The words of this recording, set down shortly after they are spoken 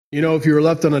You know, if you were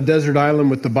left on a desert island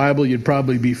with the Bible, you'd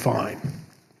probably be fine,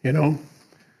 you know?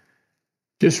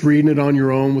 Just reading it on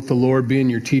your own with the Lord being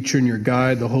your teacher and your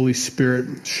guide, the Holy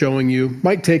Spirit showing you.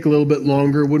 Might take a little bit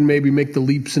longer, wouldn't maybe make the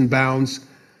leaps and bounds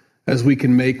as we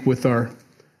can make with our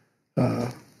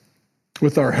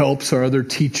helps, our other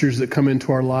teachers that come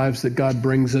into our lives that God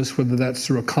brings us, whether that's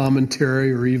through a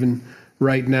commentary or even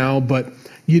right now. But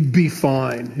you'd be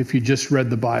fine if you just read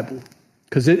the Bible,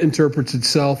 because it interprets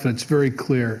itself and it's very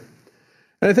clear.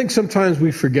 And I think sometimes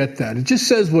we forget that. It just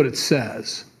says what it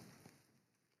says.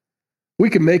 We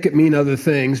can make it mean other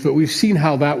things, but we've seen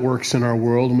how that works in our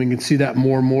world, and we can see that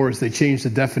more and more as they change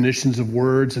the definitions of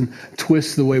words and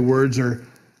twist the way words are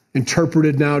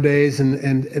interpreted nowadays.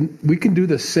 And we can do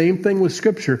the same thing with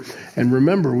Scripture. And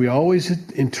remember, we always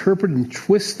interpret and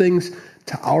twist things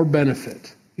to our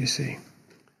benefit, you see.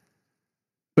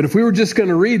 But if we were just going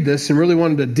to read this and really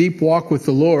wanted a deep walk with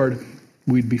the Lord,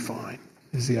 we'd be fine,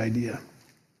 is the idea.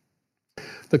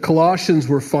 The Colossians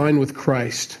were fine with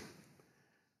Christ.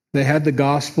 They had the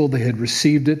gospel. They had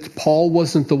received it. Paul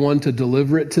wasn't the one to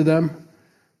deliver it to them.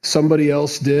 Somebody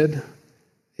else did.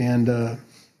 And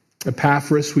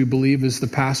Epaphras, we believe, is the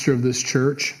pastor of this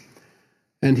church.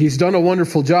 And he's done a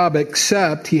wonderful job,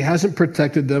 except he hasn't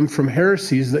protected them from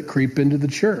heresies that creep into the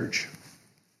church.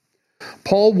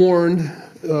 Paul warned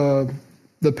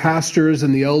the pastors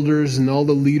and the elders and all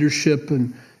the leadership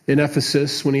in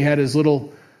Ephesus when he had his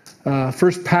little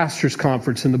first pastors'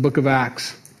 conference in the book of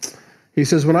Acts. He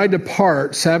says, when I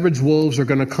depart, savage wolves are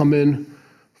going to come in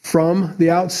from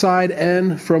the outside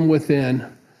and from within,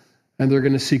 and they're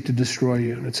going to seek to destroy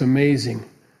you. And it's amazing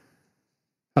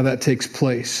how that takes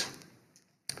place.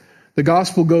 The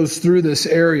gospel goes through this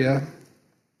area,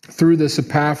 through this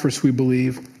Epaphras, we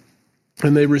believe,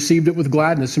 and they received it with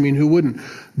gladness. I mean, who wouldn't?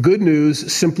 Good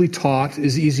news, simply taught,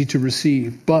 is easy to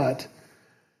receive, but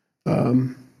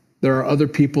there are other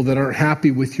people that aren't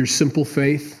happy with your simple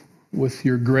faith, with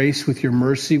your grace, with your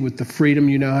mercy, with the freedom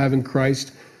you now have in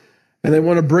Christ. And they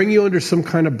want to bring you under some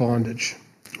kind of bondage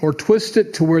or twist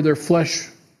it to where their flesh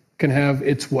can have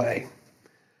its way.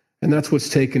 And that's what's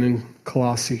taken in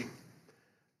Colossae.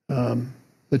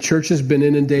 The church has been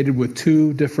inundated with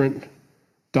two different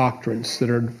doctrines that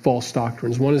are false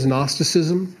doctrines. One is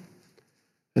Gnosticism,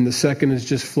 and the second is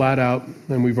just flat out,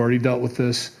 and we've already dealt with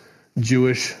this,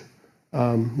 Jewish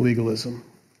legalism.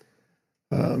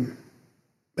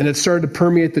 And it started to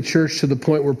permeate the church to the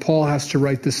point where Paul has to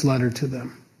write this letter to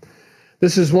them.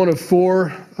 This is one of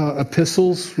 4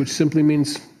 epistles, which simply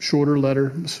means shorter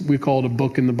letter. We call it a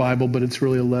book in the Bible, but it's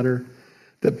really a letter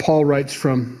that Paul writes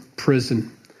from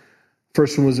prison.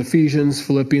 First one was Ephesians,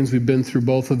 Philippians. We've been through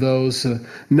both of those.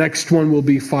 Next one will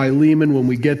be Philemon. When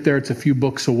we get there, it's a few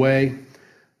books away,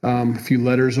 a few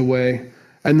letters away.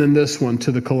 And then this one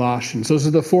to the Colossians. Those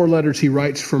are the 4 letters he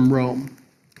writes from Rome,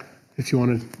 if you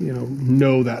want to,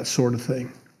 know that sort of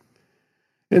thing.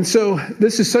 And so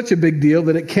this is such a big deal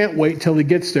that it can't wait till he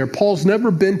gets there. Paul's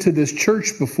never been to this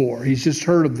church before. He's just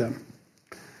heard of them.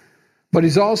 But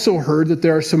he's also heard that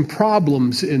there are some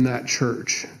problems in that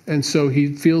church. And so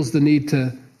he feels the need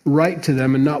to write to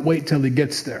them and not wait till he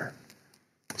gets there.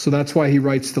 So that's why he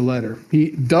writes the letter.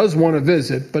 He does want to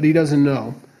visit, but he doesn't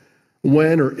know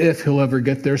when or if he'll ever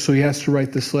get there. So he has to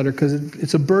write this letter because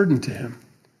it's a burden to him.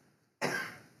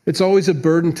 It's always a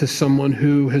burden to someone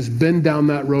who has been down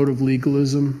that road of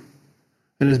legalism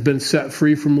and has been set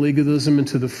free from legalism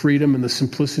into the freedom and the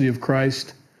simplicity of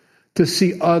Christ, to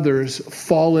see others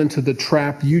fall into the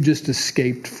trap you just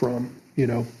escaped from.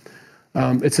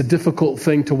 It's a difficult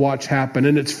thing to watch happen,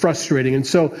 and it's frustrating. And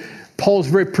so Paul's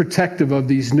very protective of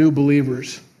these new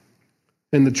believers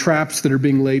and the traps that are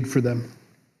being laid for them.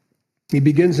 He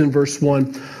begins in verse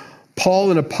 1,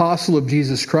 Paul, an apostle of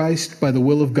Jesus Christ by the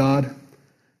will of God,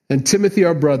 and Timothy,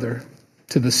 our brother,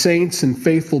 to the saints and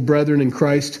faithful brethren in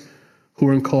Christ who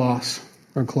are in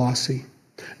Colossae.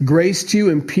 Grace to you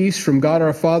and peace from God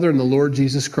our Father and the Lord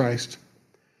Jesus Christ.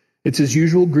 It's his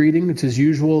usual greeting. It's his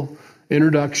usual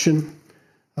introduction.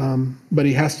 But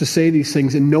he has to say these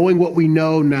things. And knowing what we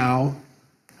know now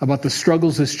about the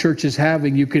struggles this church is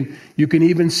having, you can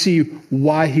even see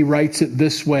why he writes it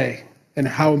this way and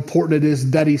how important it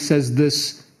is that he says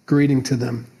this greeting to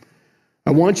them. I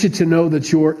want you to know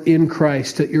that you're in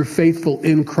Christ, that you're faithful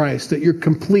in Christ, that you're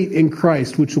complete in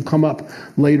Christ, which will come up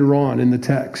later on in the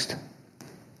text.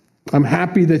 I'm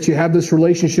happy that you have this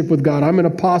relationship with God. I'm an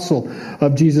apostle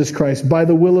of Jesus Christ by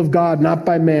the will of God, not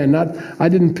by man. I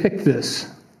didn't pick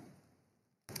this.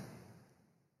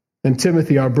 And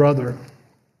Timothy, our brother.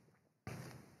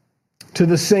 To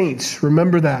the saints,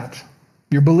 remember that.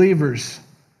 You're believers.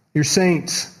 You're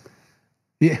saints.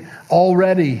 Yeah,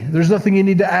 already. There's nothing you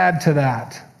need to add to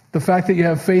that. The fact that you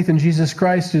have faith in Jesus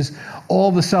Christ is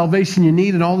all the salvation you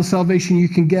need and all the salvation you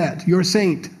can get. You're a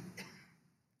saint.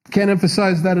 Can't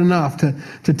emphasize that enough.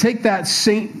 To take that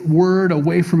saint word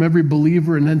away from every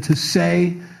believer and then to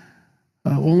say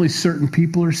only certain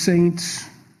people are saints.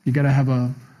 You got to have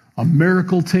a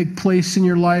miracle take place in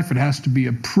your life. It has to be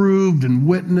approved and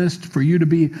witnessed for you to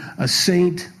be a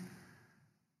saint.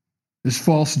 There's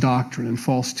false doctrine and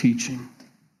false teaching.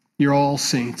 You're all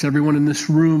saints. Everyone in this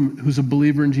room who's a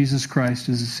believer in Jesus Christ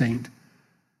is a saint.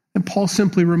 And Paul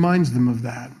simply reminds them of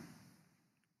that.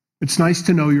 It's nice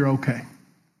to know you're okay.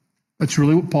 That's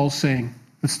really what Paul's saying.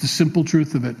 That's the simple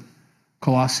truth of it.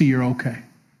 Colossae, you're okay.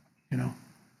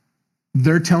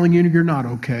 They're telling you you're not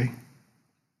okay.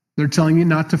 They're telling you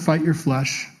not to fight your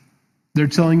flesh. They're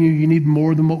telling you need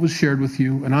more than what was shared with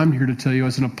you. And I'm here to tell you,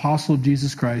 as an apostle of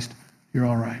Jesus Christ, you're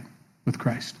all right with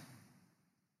Christ.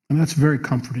 And that's very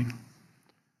comforting.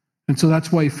 And so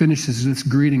that's why he finishes this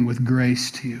greeting with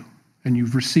grace to you. And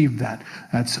you've received that.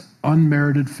 That's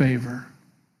unmerited favor.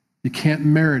 You can't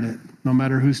merit it, no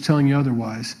matter who's telling you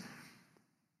otherwise.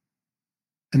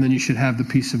 And then you should have the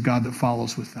peace of God that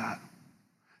follows with that.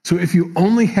 So if you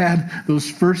only had those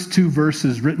first two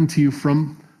verses written to you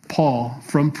from Paul,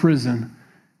 from prison,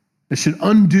 it should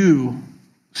undo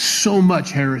so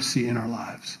much heresy in our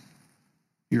lives.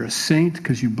 You're a saint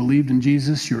because you believed in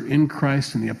Jesus, you're in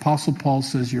Christ, and the Apostle Paul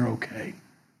says you're okay.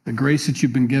 The grace that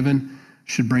you've been given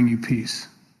should bring you peace.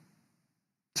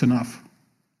 It's enough.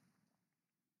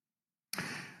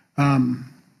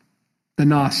 The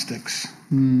Gnostics.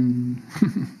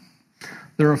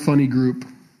 They're a funny group.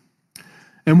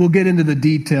 And we'll get into the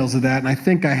details of that. And I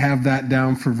think I have that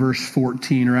down for verse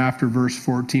 14, or after verse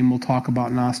 14, we'll talk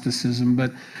about Gnosticism.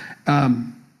 But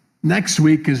next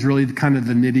week is really kind of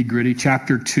the nitty-gritty.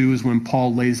 Chapter 2 is when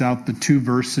Paul lays out the two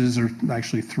verses, or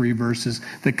actually three verses,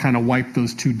 that kind of wipe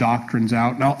those two doctrines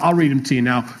out. And I'll read them to you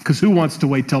now, because who wants to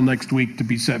wait till next week to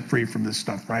be set free from this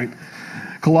stuff, right?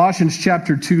 Colossians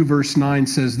chapter 2, verse 9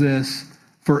 says this,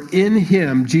 "For in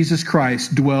him, Jesus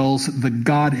Christ, dwells the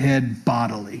Godhead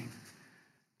bodily."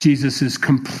 Jesus is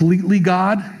completely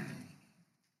God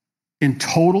in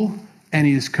total, and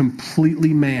he is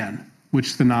completely man,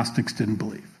 which the Gnostics didn't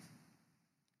believe.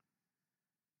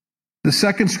 The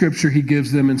second scripture he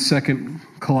gives them in 2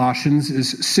 Colossians is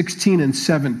 16 and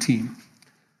 17.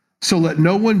 "So let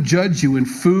no one judge you in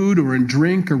food or in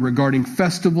drink or regarding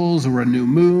festivals or a new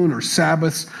moon or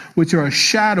Sabbaths, which are a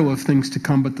shadow of things to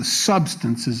come, but the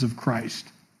substances of Christ.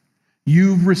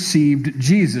 You've received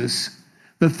Jesus."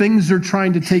 The things they're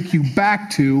trying to take you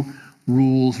back to,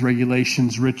 rules,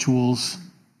 regulations, rituals,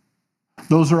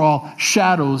 those are all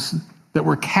shadows that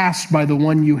were cast by the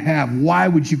one you have. Why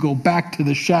would you go back to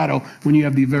the shadow when you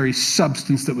have the very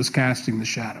substance that was casting the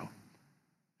shadow?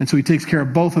 And so he takes care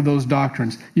of both of those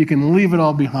doctrines. You can leave it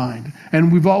all behind.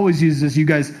 And we've always used this. You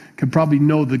guys can probably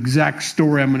know the exact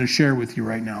story I'm going to share with you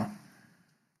right now.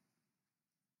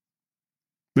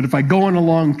 But if I go on a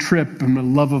long trip and the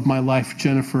love of my life,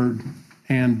 Jennifer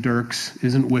Ann Dirks,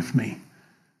 isn't with me,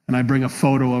 and I bring a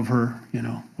photo of her,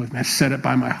 with me, I set it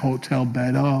by my hotel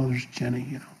bed. Oh, there's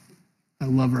Jenny, I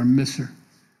love her, I miss her.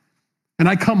 And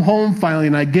I come home finally,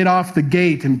 and I get off the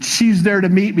gate, and she's there to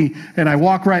meet me, and I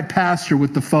walk right past her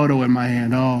with the photo in my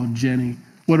hand. Oh, Jenny,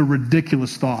 what a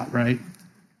ridiculous thought, right?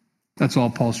 That's all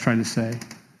Paul's trying to say.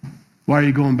 Why are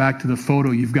you going back to the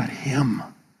photo? You've got him.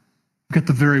 You've got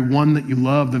the very one that you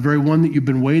love, the very one that you've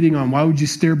been waiting on. Why would you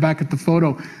stare back at the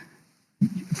photo?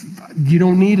 You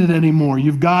don't need it anymore.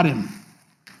 You've got him.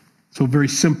 So very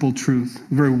simple truth,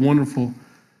 very wonderful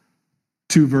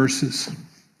two verses.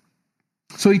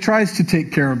 So he tries to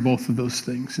take care of both of those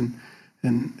things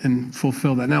and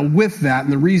fulfill that. Now with that,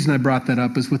 and the reason I brought that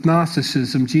up is with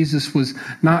Gnosticism, Jesus was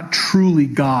not truly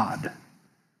God.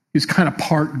 He was kind of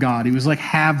part God. He was like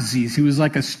halvesies. He was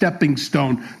like a stepping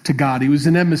stone to God. He was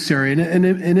an emissary, an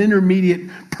intermediate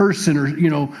person,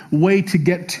 or way to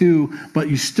get to. But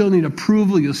you still need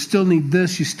approval. You still need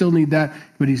this. You still need that.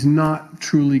 But he's not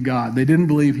truly God. They didn't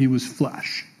believe he was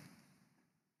flesh.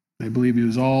 They believed he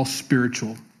was all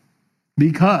spiritual.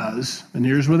 Because, and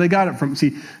here's where they got it from.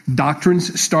 See,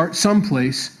 doctrines start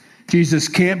someplace. Jesus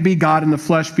can't be God in the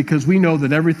flesh because we know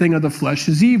that everything of the flesh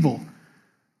is evil.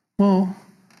 Well,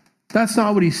 that's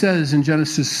not what he says in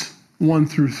Genesis 1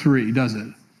 through 3, does it?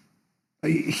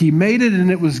 He made it and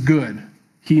it was good.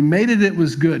 He made it, it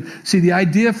was good. See, the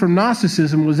idea from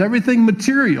Gnosticism was everything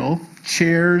material,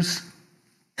 chairs,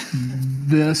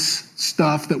 this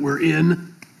stuff that we're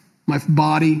in, my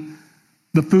body,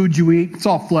 the food you eat, it's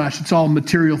all flesh, it's all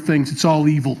material things, it's all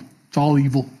evil. It's all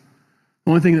evil.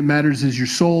 The only thing that matters is your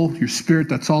soul, your spirit,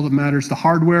 that's all that matters. The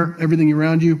hardware, everything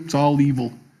around you, it's all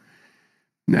evil.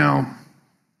 Now,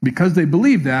 because they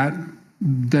believe that,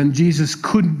 then Jesus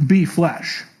couldn't be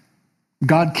flesh.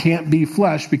 God can't be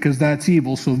flesh because that's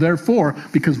evil. So therefore,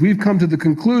 because we've come to the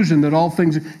conclusion that all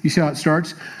things, you see how it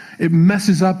starts? It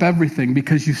messes up everything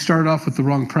because you start off with the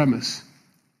wrong premise.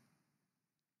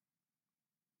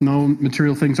 No,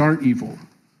 material things aren't evil.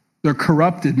 They're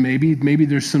corrupted maybe. Maybe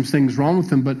there's some things wrong with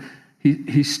them, but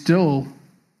it's still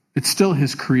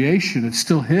his creation. It's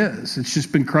still his. It's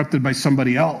just been corrupted by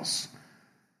somebody else.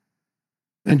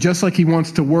 And just like he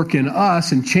wants to work in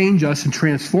us and change us and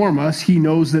transform us, he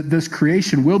knows that this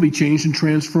creation will be changed and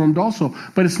transformed also.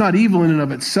 But it's not evil in and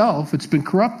of itself. It's been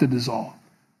corrupted is all.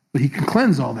 But he can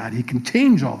cleanse all that. He can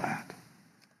change all that.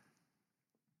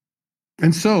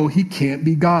 And so he can't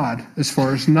be God as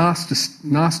far as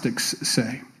Gnostics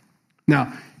say.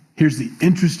 Now, here's the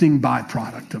interesting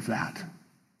byproduct of that.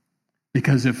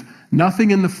 Because if nothing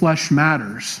in the flesh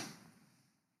matters,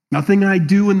 nothing I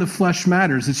do in the flesh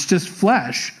matters, it's just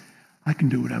flesh, I can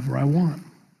do whatever I want.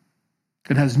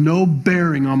 It has no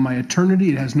bearing on my eternity.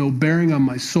 It has no bearing on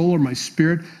my soul or my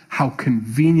spirit. How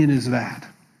convenient is that?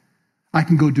 I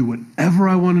can go do whatever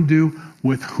I want to do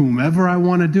with whomever I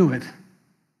want to do it.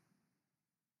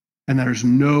 And there's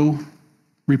no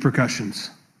repercussions.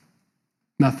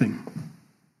 Nothing.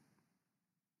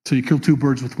 So you kill two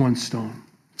birds with one stone.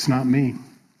 It's not me.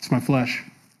 It's my flesh.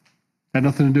 It had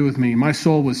nothing to do with me. My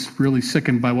soul was really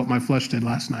sickened by what my flesh did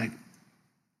last night.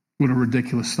 What a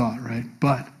ridiculous thought, right?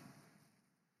 But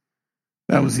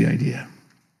that was the idea.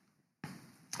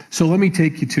 So let me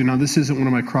take you to, now this isn't one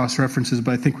of my cross references,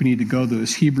 but I think we need to go to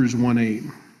this, Hebrews 1:8.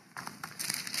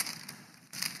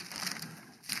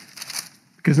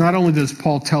 Because not only does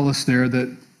Paul tell us there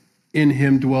that in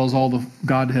him dwells all the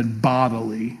Godhead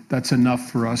bodily, that's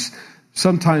enough for us.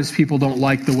 Sometimes people don't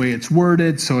like the way it's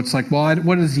worded, so it's like, well,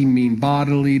 what does he mean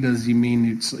bodily? Does he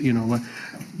mean, it's, you know,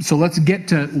 so let's get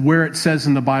to where it says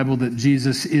in the Bible that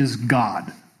Jesus is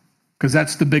God. Because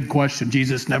that's the big question.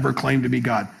 Jesus never claimed to be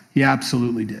God. He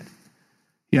absolutely did.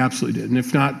 He absolutely did. And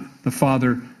if not, the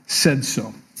Father said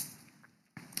so.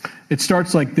 It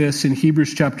starts like this in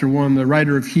Hebrews chapter 1. The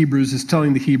writer of Hebrews is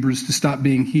telling the Hebrews to stop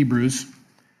being Hebrews.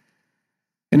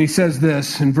 And he says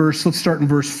this in let's start in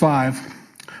verse 5.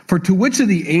 For to which of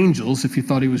the angels, if you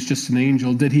thought he was just an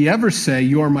angel, did he ever say,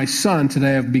 you are my son,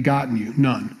 today I have begotten you?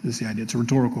 None is the idea. It's a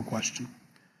rhetorical question.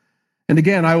 And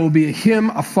again, I will be him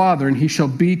a father, and he shall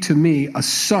be to me a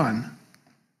son.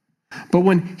 But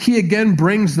when he again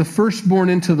brings the firstborn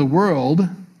into the world,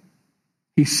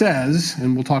 he says,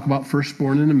 and we'll talk about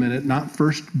firstborn in a minute, not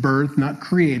first birth, not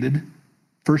created,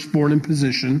 firstborn in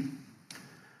position.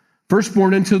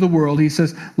 Firstborn into the world, he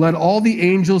says, let all the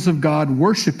angels of God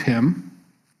worship him.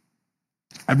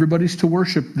 Everybody's to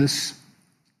worship this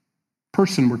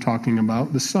person we're talking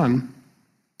about, the Son.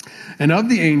 And of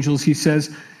the angels, he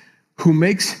says, who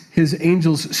makes his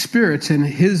angels spirits and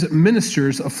his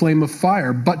ministers a flame of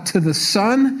fire. But to the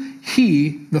Son,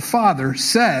 he, the Father,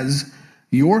 says,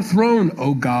 your throne,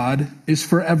 O God, is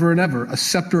forever and ever. A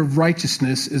scepter of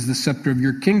righteousness is the scepter of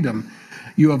your kingdom.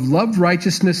 You have loved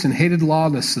righteousness and hated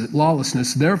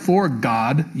lawlessness. Therefore,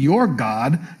 God, your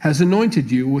God, has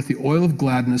anointed you with the oil of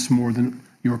gladness more than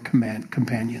your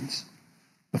companions.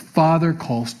 The Father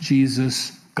calls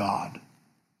Jesus God.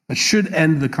 That should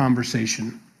end the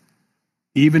conversation.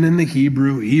 Even in the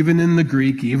Hebrew, even in the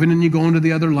Greek, even when you go into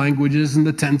the other languages and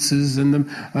the tenses and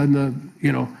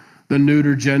the the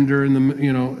neuter gender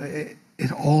and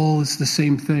it all is the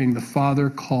same thing. The Father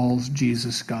calls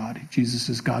Jesus God. Jesus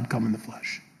is God come in the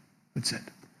flesh. That's it.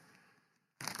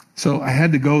 So I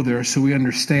had to go there so we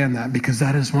understand that, because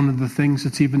that is one of the things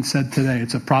that's even said today.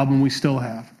 It's a problem we still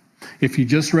have. If you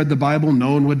just read the Bible,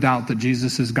 no one would doubt that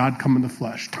Jesus is God come in the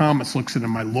flesh. Thomas looks at him,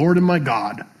 my Lord and my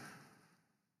God.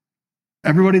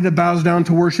 Everybody that bows down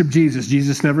to worship Jesus,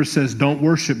 Jesus never says, don't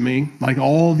worship me, like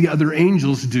all the other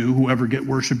angels do, who ever get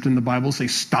worshiped in the Bible, say,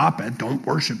 stop it, don't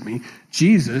worship me.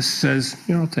 Jesus says,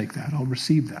 I'll take that, I'll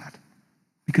receive that,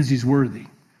 because he's worthy.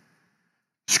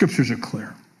 Scriptures are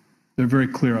clear. They're very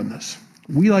clear on this.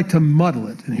 We like to muddle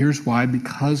it, and here's why.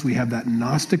 Because we have that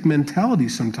Gnostic mentality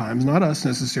sometimes, not us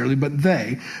necessarily, but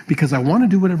they, because I want to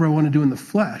do whatever I want to do in the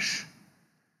flesh.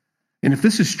 And if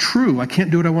this is true, I can't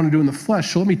do what I want to do in the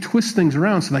flesh, so let me twist things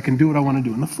around so that I can do what I want to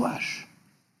do in the flesh.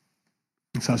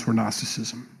 And so that's where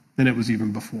Gnosticism, and it was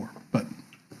even before, but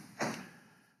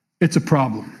it's a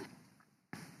problem.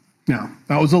 Now,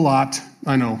 that was a lot,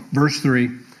 I know. Verse 3,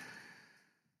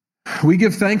 we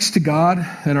give thanks to God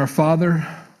and our Father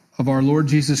of our Lord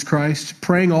Jesus Christ,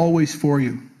 praying always for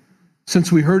you,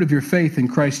 since we heard of your faith in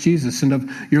Christ Jesus and of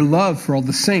your love for all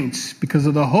the saints, because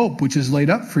of the hope which is laid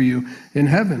up for you in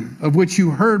heaven, of which you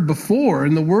heard before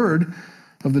in the word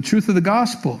of the truth of the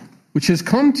gospel, which has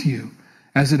come to you,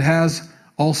 as it has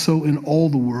also in all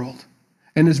the world,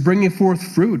 and is bringing forth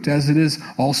fruit, as it is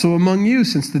also among you,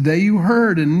 since the day you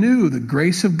heard and knew the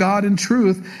grace of God in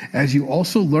truth, as you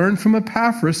also learned from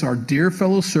Epaphras, our dear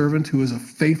fellow servant, who is a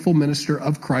faithful minister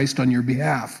of Christ on your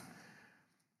behalf,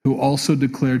 who also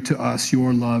declared to us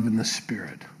your love in the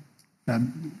Spirit. Now,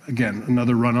 again,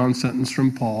 another run-on sentence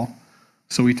from Paul.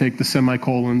 So we take the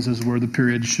semicolons as where the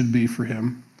period should be for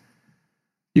him.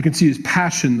 You can see his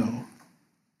passion, though,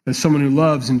 as someone who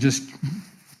loves and just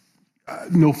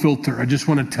no filter. I just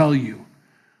want to tell you,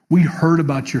 we heard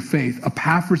about your faith.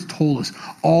 Epaphras told us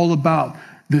all about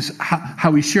this,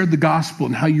 how he shared the gospel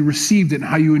and how you received it and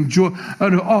how you enjoy.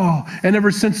 And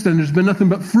ever since then, there's been nothing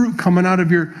but fruit coming out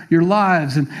of your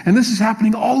lives. And this is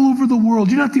happening all over the world.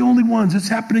 You're not the only ones. It's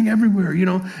happening everywhere. You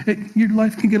know, your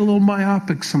life can get a little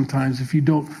myopic sometimes if you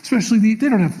don't. Especially they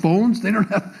don't have phones. They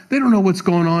don't know what's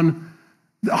going on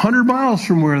 100 miles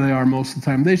from where they are most of the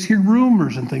time. They just hear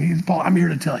rumors and things. Paul, I'm here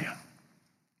to tell you.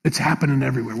 It's happening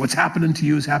everywhere. What's happening to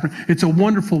you is happening. It's a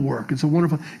wonderful work. It's a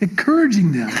wonderful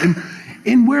encouraging them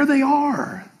in where they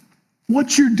are,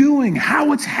 what you're doing,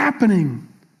 how it's happening.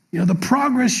 You know, the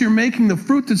progress you're making, the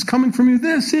fruit that's coming from you.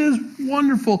 This is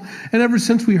wonderful. And ever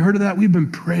since we heard of that, we've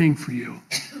been praying for you.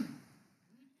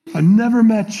 I never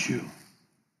met you.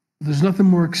 There's nothing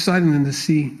more exciting than to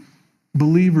see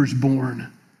believers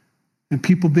born and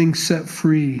people being set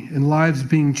free and lives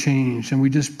being changed. And we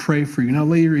just pray for you. Now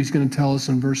later he's going to tell us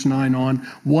in verse 9 on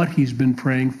what he's been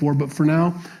praying for. But for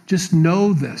now, just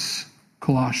know this,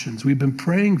 Colossians. We've been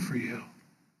praying for you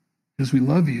because we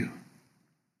love you.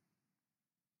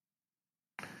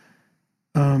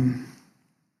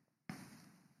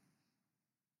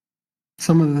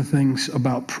 Some of the things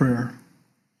about prayer.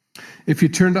 If you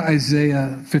turn to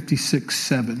Isaiah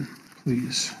 56:7,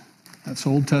 please. That's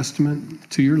Old Testament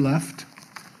to your left.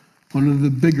 One of the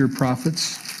bigger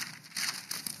prophets.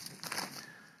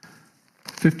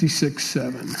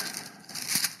 56:7.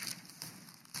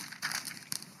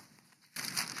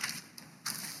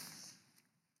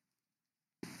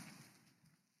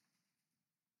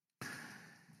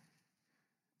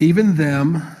 Even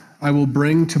them I will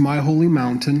bring to my holy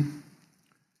mountain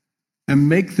and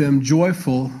make them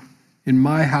joyful in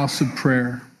my house of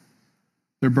prayer.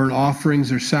 Their burnt offerings,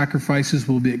 their sacrifices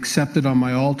will be accepted on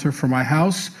my altar, for my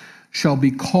house shall be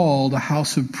called a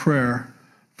house of prayer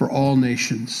for all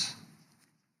nations.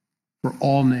 For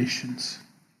all nations.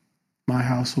 My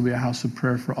house will be a house of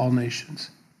prayer for all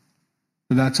nations.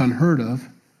 Now, that's unheard of.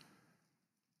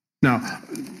 Now,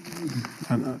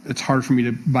 it's hard for me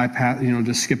to bypass,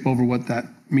 to skip over what that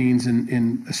means,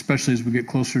 in especially as we get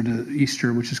closer to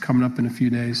Easter, which is coming up in a few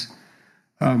days.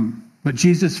 But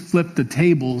Jesus flipped the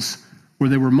tables where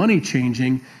they were money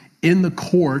changing in the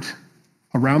court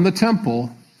around the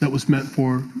temple that was meant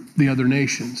for the other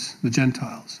nations, the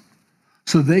Gentiles.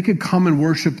 So they could come and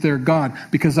worship their God,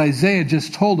 because Isaiah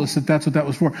just told us that that's what that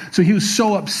was for. So he was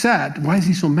so upset. Why is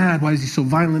he so mad? Why is he so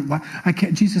violent?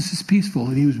 Jesus is peaceful.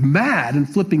 And he was mad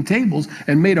and flipping tables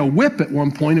and made a whip at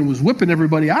one point and was whipping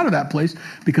everybody out of that place,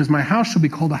 because my house shall be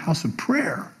called a house of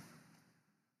prayer.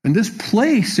 And this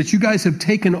place that you guys have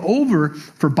taken over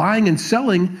for buying and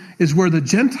selling is where the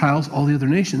Gentiles, all the other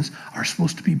nations, are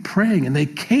supposed to be praying. And they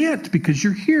can't, because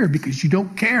you're here, because you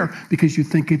don't care, because you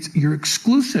think you're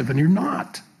exclusive, and you're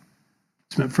not.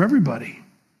 It's meant for everybody.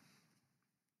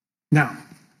 Now,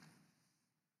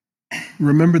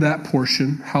 remember that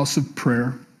portion, house of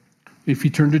prayer. If you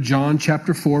turn to John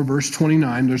chapter 4, verse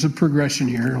 29, there's a progression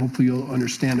here. Hopefully you'll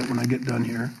understand it when I get done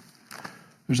here.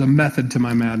 There's a method to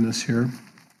my madness here.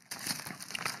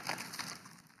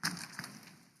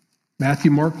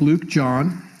 Matthew, Mark, Luke,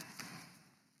 John.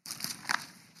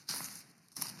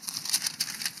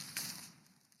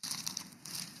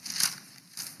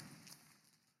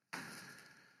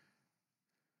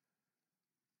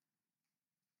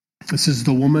 This is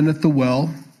the woman at the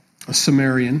well, a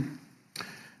Samaritan.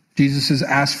 Jesus has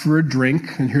asked for a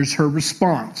drink, and here's her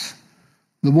response.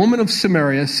 The woman of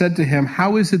Samaria said to him,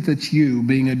 "How is it that you,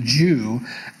 being a Jew,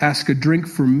 ask a drink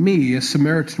from me, a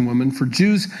Samaritan woman? For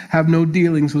Jews have no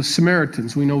dealings with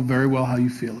Samaritans." We know very well how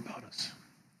you feel about us.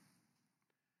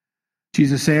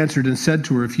 Jesus answered and said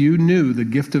to her, "If you knew the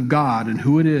gift of God and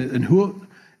who it is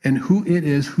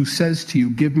who says to you,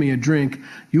 'Give me a drink,'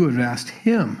 you would have asked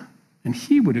him, and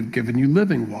he would have given you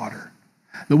living water."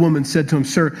 The woman said to him,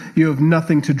 "Sir, you have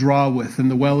nothing to draw with, and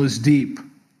the well is deep.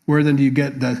 Where then do you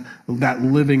get that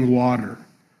living water?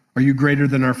 Are you greater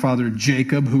than our father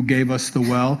Jacob, who gave us the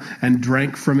well and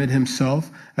drank from it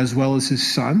himself, as well as his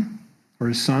son, or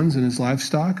his sons and his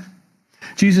livestock?"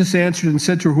 Jesus answered and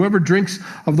said to her, whoever drinks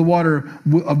of the water,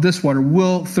 of this water,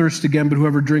 will thirst again, but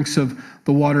whoever drinks of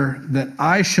the water that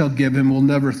I shall give him will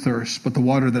never thirst. But the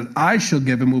water that I shall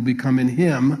give him will become in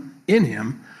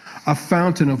him, a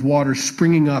fountain of water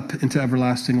springing up into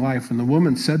everlasting life. And the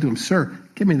woman said to him, Sir,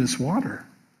 give me this water,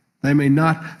 that I may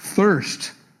not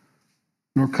thirst,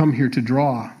 nor come here to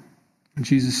draw. And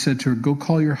Jesus said to her, Go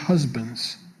call your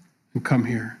husbands and come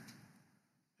here.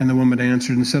 And the woman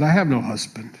answered and said, I have no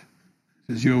husband.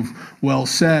 As you have well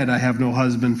said, I have no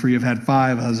husband, for you have had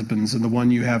 5 husbands, and the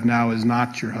one you have now is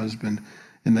not your husband,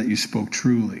 and that you spoke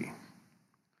truly.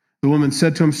 The woman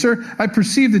said to him, Sir, I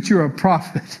perceive that you are a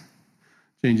prophet.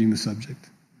 Changing the subject.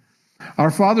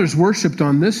 Our fathers worshipped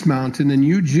on this mountain, and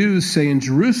you Jews say in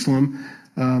Jerusalem,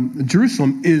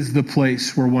 Jerusalem is the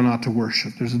place where one ought to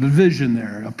worship. There's a division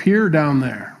there, up here, down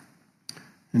there.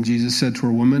 And Jesus said to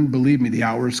her, Woman, believe me, the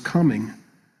hour is coming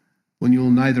when you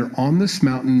will neither on this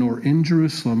mountain nor in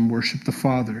Jerusalem worship the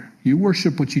Father. You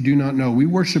worship what you do not know. We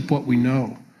worship what we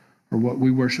know, or what we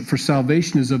worship. For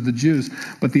salvation is of the Jews.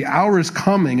 But the hour is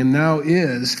coming, and now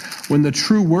is, when the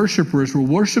true worshipers will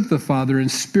worship the Father in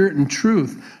spirit and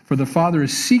truth. For the Father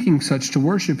is seeking such to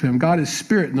worship him. God is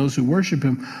spirit, and those who worship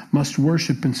him must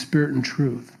worship in spirit and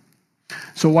truth.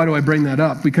 So why do I bring that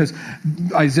up? Because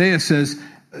Isaiah says,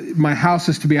 my house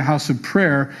is to be a house of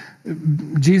prayer.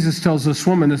 Jesus tells this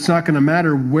woman it's not going to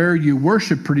matter where you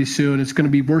worship pretty soon. It's going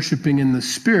to be worshiping in the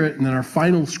Spirit. And then our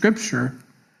final scripture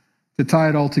to tie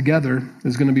it all together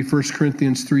is going to be 1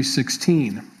 Corinthians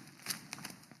 3:16.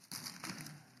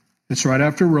 It's right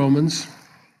after Romans.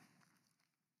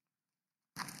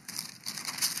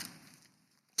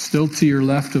 Still to your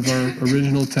left of our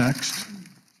original text.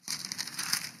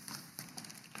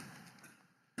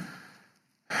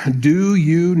 Do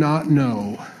you not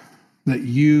know that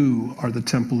you are the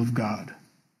temple of God,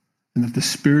 and that the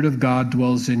Spirit of God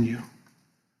dwells in you?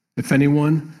 If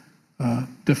anyone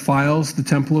defiles the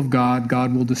temple of God,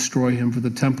 God will destroy him, for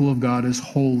the temple of God is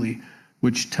holy,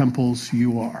 which temples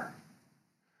you are.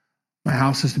 My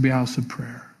house is to be a house of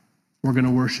prayer. We're going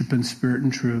to worship in spirit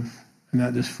and truth, and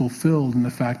that is fulfilled in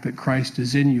the fact that Christ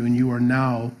is in you, and you are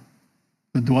now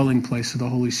the dwelling place of the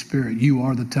Holy Spirit. You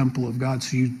are the temple of God,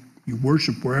 so you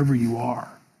worship wherever you are.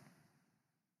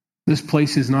 This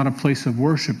place is not a place of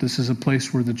worship. This is a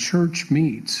place where the church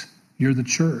meets. You're the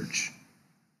church.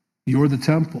 You're the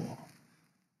temple.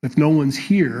 If no one's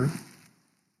here,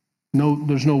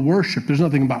 there's no worship. There's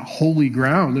nothing about holy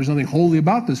ground. There's nothing holy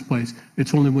about this place.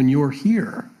 It's only when you're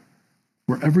here.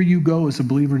 Wherever you go as a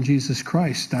believer in Jesus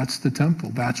Christ, that's the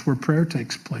temple. That's where prayer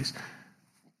takes place.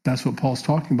 That's what Paul's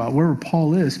talking about. Wherever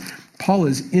Paul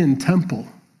is in temple.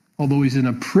 Although he's in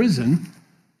a prison,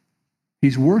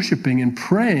 he's worshiping and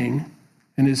praying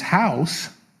in his house.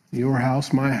 Your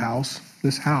house, my house,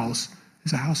 this house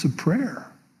is a house of prayer.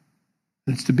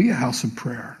 And it's to be a house of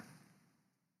prayer.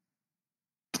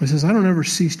 He says, I don't ever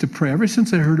cease to pray. Ever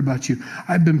since I heard about you,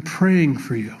 I've been praying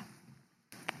for you.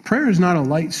 Prayer is not a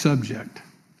light subject.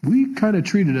 We kind of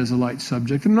treat it as a light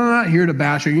subject. And I'm not here to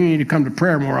bash you. You need to come to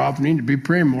prayer more often. You need to be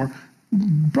praying more.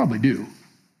 Probably do.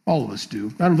 All of us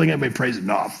do. I don't think anybody prays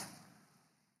enough.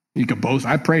 You can boast,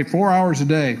 I pray 4 hours a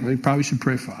day. Well, you probably should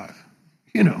pray 5.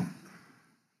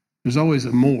 There's always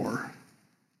a more.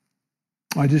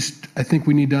 I think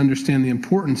we need to understand the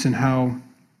importance and how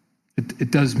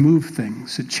it does move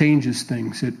things. It changes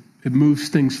things. It moves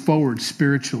things forward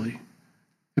spiritually.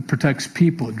 It protects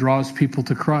people. It draws people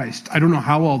to Christ. I don't know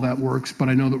how all that works, but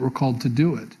I know that we're called to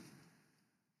do it.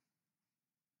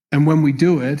 And when we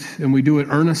do it, and we do it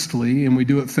earnestly, and we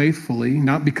do it faithfully,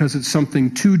 not because it's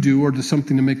something to do or just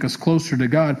something to make us closer to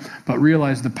God, but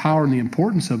realize the power and the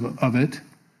importance of it,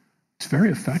 it's very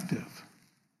effective.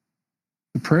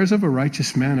 The prayers of a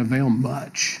righteous man avail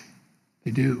much.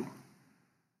 They do.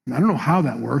 And I don't know how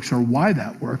that works or why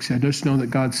that works. I just know that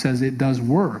God says it does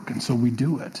work, and so we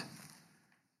do it.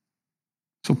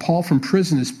 So Paul from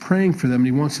prison is praying for them, and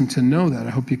he wants them to know that. I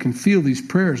hope you can feel these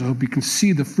prayers. I hope you can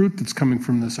see the fruit that's coming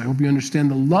from this. I hope you understand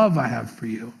the love I have for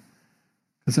you,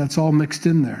 because that's all mixed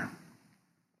in there.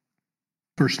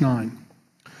 Verse 9.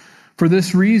 For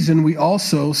this reason, we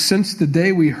also, since the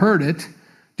day we heard it,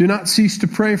 do not cease to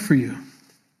pray for you.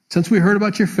 Since we heard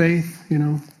about your faith,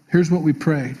 here's what we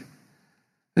prayed.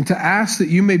 And to ask that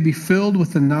you may be filled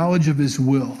with the knowledge of his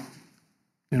will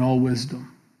in all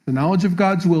wisdom. The knowledge of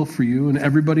God's will for you and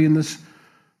everybody in this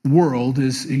world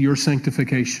is your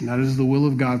sanctification. That is the will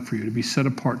of God for you, to be set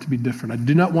apart, to be different. I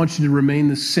do not want you to remain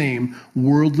the same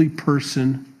worldly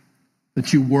person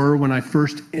that you were when I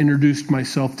first introduced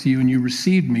myself to you and you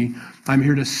received me. I'm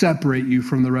here to separate you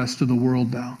from the rest of the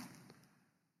world now.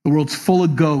 The world's full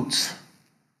of goats.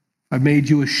 I've made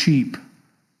you a sheep.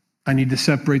 I need to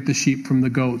separate the sheep from the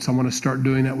goats. I want to start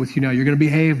doing that with you now. You're going to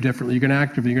behave differently. You're going to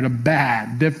act differently. You're going to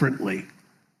bat differently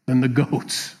than the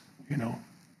goats,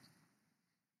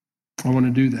 I want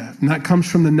to do that. And that comes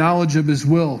from the knowledge of his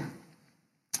will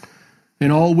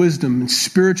and all wisdom and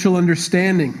spiritual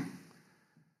understanding.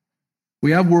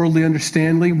 We have worldly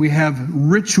understanding. We have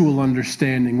ritual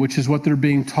understanding, which is what they're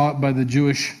being taught by the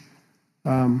Jewish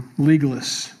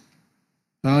legalists.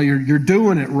 You're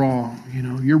doing it wrong.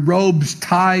 Your robe's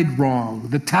tied wrong.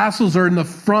 The tassels are in the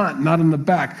front, not in the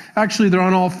back. Actually, they're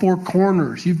on all four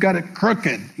corners. You've got it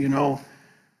crooked.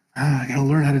 I got to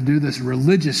learn how to do this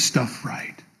religious stuff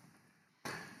right.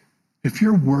 If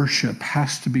your worship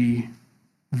has to be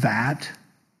that,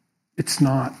 it's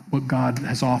not what God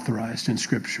has authorized in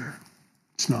Scripture.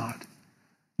 It's not.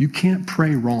 You can't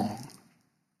pray wrong.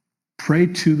 Pray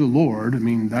to the Lord.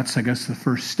 That's, I guess, the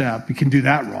first step. You can do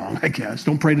that wrong, I guess.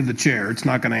 Don't pray to the chair. It's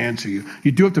not going to answer you.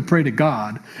 You do have to pray to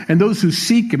God. And those who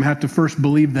seek him have to first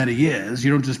believe that he is.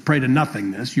 You don't just pray to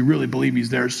nothingness. You really believe he's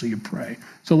there, so you pray.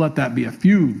 So let that be a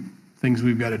few things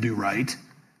we've got to do right.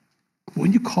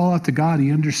 When you call out to God,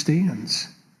 he understands.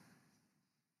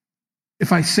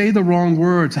 If I say the wrong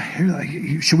words, I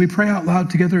hear, should we pray out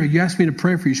loud together? You asked me to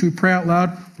pray for you. Should we pray out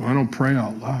loud? Well, I don't pray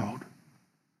out loud.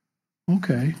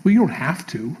 Okay, well, you don't have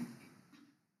to.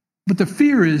 But the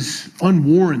fear is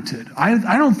unwarranted.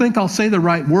 I don't think I'll say the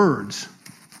right words.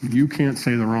 You can't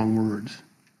say the wrong words.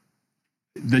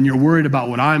 Then you're worried about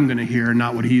what I'm going to hear and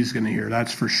not what he's going to hear.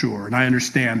 That's for sure. And I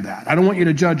understand that. I don't want you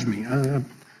to judge me.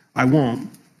 I won't,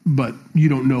 but you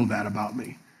don't know that about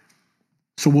me.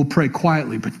 So we'll pray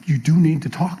quietly, but you do need to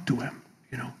talk to him,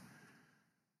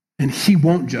 And he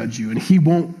won't judge you, and he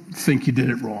won't think you did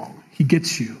it wrong. He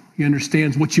gets you. He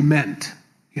understands what you meant,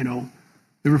 You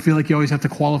ever feel like you always have to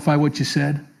qualify what you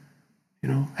said?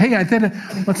 Hey, I did it.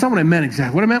 That's not what I meant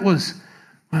exactly. What I meant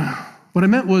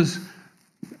was,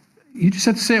 you just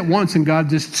have to say it once, and God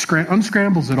just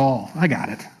unscrambles it all. I got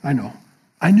it. I know.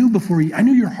 I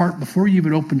knew your heart before you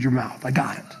even opened your mouth. I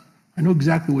got it. I know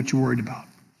exactly what you're worried about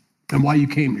and why you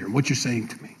came here, what you're saying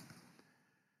to me.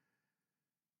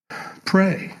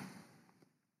 Pray.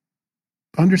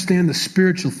 Understand the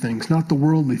spiritual things, not the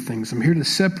worldly things. I'm here to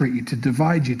separate you, to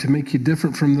divide you, to make you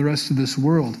different from the rest of this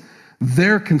world.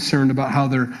 They're concerned about how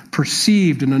they're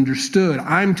perceived and understood.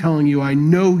 I'm telling you, I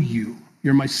know you.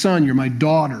 You're my son. You're my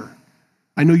daughter.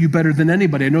 I know you better than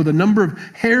anybody. I know the number of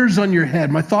hairs on your head.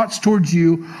 My thoughts towards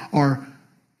you are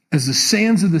as the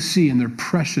sands of the sea, and they're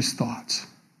precious thoughts.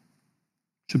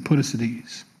 Should put us at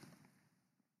ease.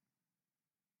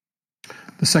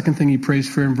 The second thing he prays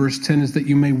for in verse 10 is that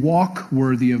you may walk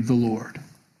worthy of the Lord.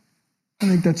 I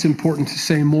think that's important to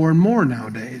say more and more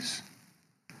nowadays.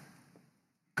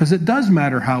 Because it does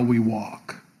matter how we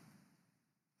walk.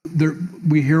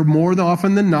 We hear more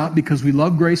often than not, because we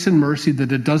love grace and mercy,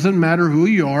 that it doesn't matter who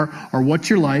you are or what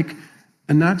you're like.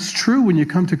 And that's true when you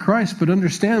come to Christ. But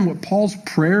understand what Paul's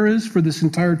prayer is for this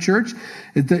entire church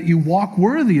is that you walk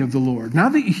worthy of the Lord. Now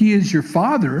that he is your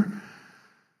Father,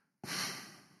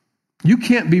 you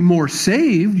can't be more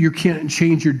saved. You can't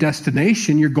change your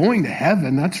destination. You're going to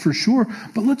heaven, that's for sure.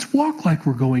 But let's walk like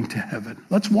we're going to heaven.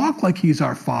 Let's walk like he's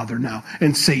our Father now,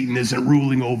 and Satan isn't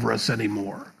ruling over us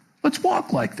anymore. Let's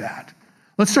walk like that.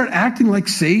 Let's start acting like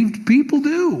saved people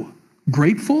do.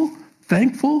 Grateful,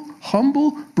 thankful,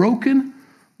 humble, broken,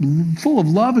 full of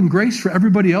love and grace for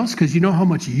everybody else, because you know how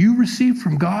much you receive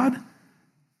from God.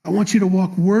 I want you to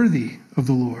walk worthy of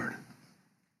the Lord,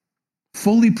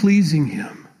 fully pleasing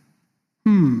him.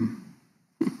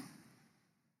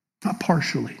 Not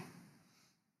partially.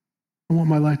 I want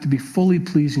my life to be fully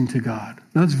pleasing to God.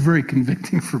 Now, that's very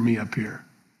convicting for me up here.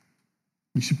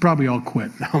 You should probably all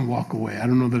quit now and walk away. I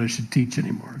don't know that I should teach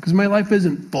anymore, because my life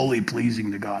isn't fully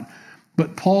pleasing to God.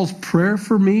 But Paul's prayer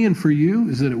for me and for you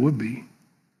is that it would be.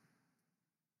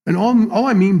 And all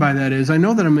I mean by that is, I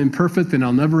know that I'm imperfect and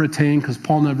I'll never attain, because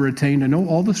Paul never attained. I know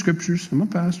all the scriptures. I'm a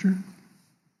pastor.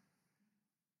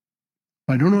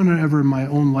 But I don't want to ever in my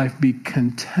own life be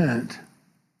content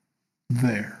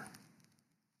there.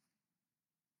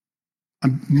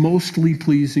 I'm mostly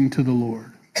pleasing to the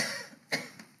Lord.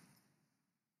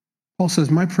 Paul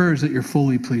says, my prayer is that you're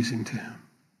fully pleasing to him.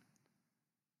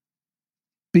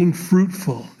 Being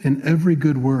fruitful in every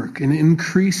good work and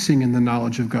increasing in the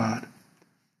knowledge of God.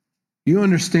 You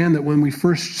understand that when we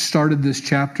first started this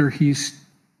chapter, he's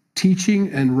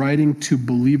teaching and writing to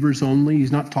believers only.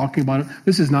 He's not talking about it.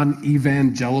 This is not an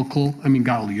evangelical.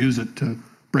 God will use it to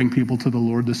bring people to the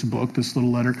Lord, this book, this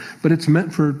little letter. But it's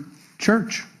meant for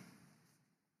church.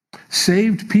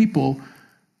 Saved people,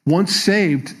 once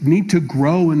saved, need to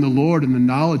grow in the Lord and the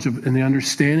knowledge of and the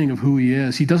understanding of who he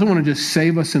is. He doesn't want to just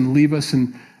save us and leave us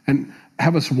and and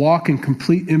have us walk in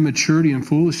complete immaturity and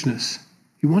foolishness.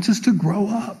 He wants us to grow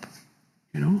up,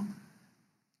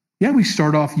 Yeah, we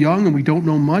start off young and we don't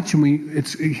know much, and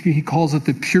he calls it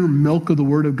the pure milk of the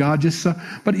Word of God.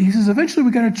 But he says eventually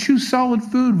we got to choose solid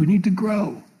food. We need to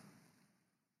grow.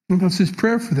 And that's his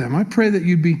prayer for them. I pray that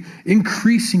you'd be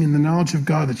increasing in the knowledge of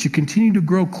God, that you continue to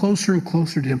grow closer and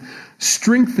closer to him,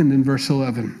 strengthened in verse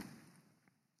 11,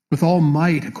 with all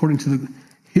might according to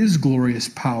his glorious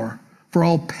power, for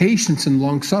all patience and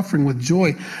long-suffering with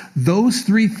joy. Those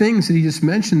three things that he just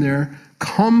mentioned there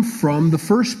come from the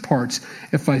first parts.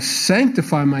 If I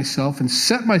sanctify myself and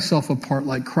set myself apart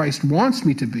like Christ wants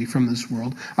me to be from this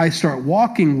world, I start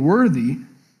walking worthy,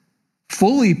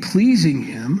 fully pleasing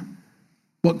him.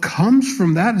 What comes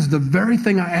from that is the very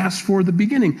thing I asked for at the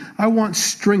beginning. I want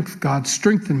strength, God.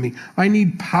 Strengthen me. I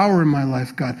need power in my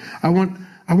life, God. I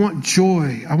want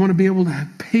joy. I want to be able to have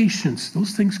patience.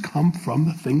 Those things come from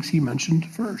the things he mentioned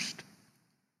first.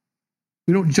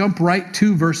 We don't jump right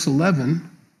to verse 11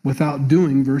 without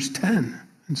doing verse 10,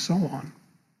 and so on.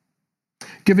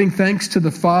 Giving thanks to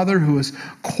the Father who has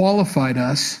qualified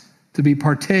us to be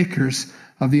partakers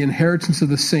of the inheritance of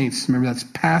the saints. Remember, that's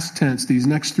past tense. These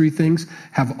next three things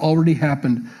have already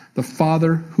happened. The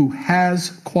Father who has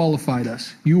qualified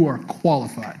us. You are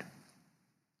qualified.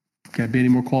 Can't be any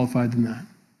more qualified than that.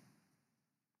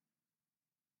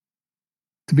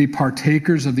 To be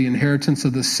partakers of the inheritance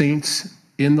of the saints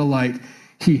in the light.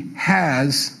 He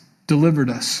has delivered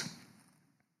us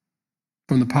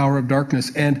from the power of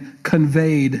darkness and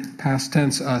conveyed, past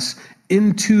tense, us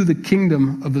into the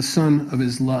kingdom of the Son of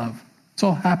his love. It's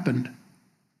all happened.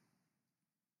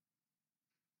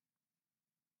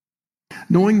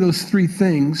 Knowing those three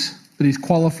things, that he's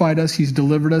qualified us, he's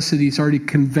delivered us, that he's already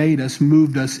conveyed us,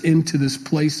 moved us into this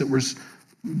place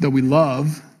that we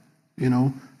love,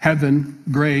 heaven,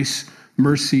 grace,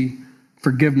 mercy,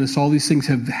 forgiveness, all these things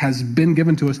has been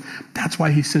given to us. That's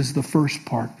why he says the first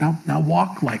part. Now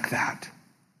walk like that.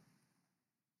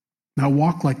 Now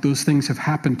walk like those things have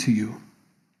happened to you.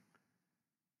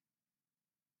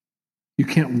 You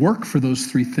can't work for those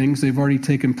three things. They've already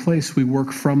taken place. We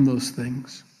work from those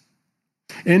things.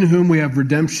 In whom we have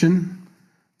redemption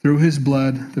through his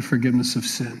blood, the forgiveness of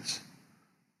sins.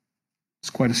 It's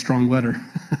quite a strong letter.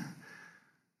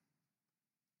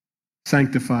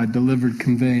 Sanctified, delivered,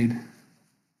 conveyed.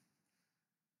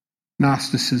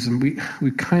 Gnosticism.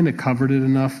 We kind of covered it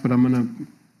enough, but I'm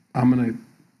gonna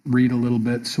read a little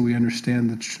bit so we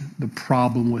understand the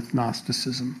problem with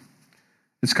Gnosticism.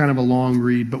 It's kind of a long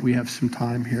read, but we have some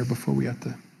time here before we have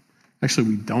to. Actually,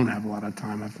 we don't have a lot of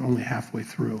time. I'm only halfway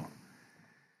through.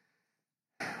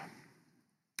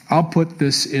 I'll put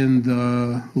this in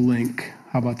the link.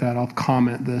 How about that? I'll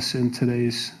comment this in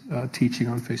today's teaching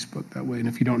on Facebook that way. And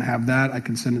if you don't have that, I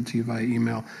can send it to you via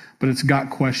email. But it's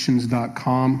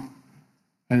gotquestions.com.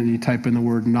 And then you type in the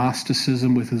word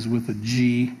Gnosticism with a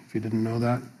G, if you didn't know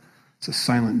that. It's a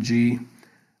silent G.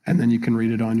 And then you can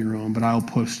read it on your own. But I'll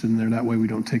post it in there. That way we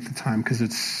don't take the time because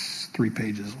it's 3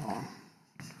 pages long.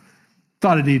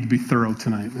 Thought it needed to be thorough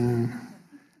tonight.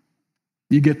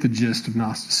 You get the gist of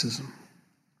Gnosticism.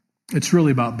 It's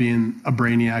really about being a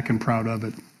brainiac and proud of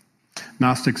it.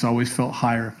 Gnostics always felt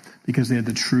higher because they had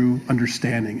the true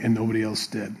understanding and nobody else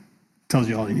did. Tells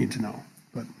you all you need to know.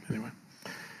 But anyway.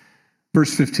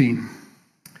 Verse 15.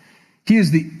 He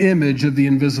is the image of the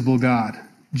invisible God.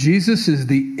 Jesus is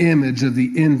the image of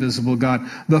the invisible God.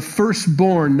 The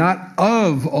firstborn, not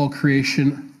of all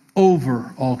creation,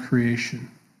 over all creation.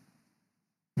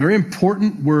 Very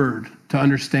important word to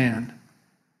understand.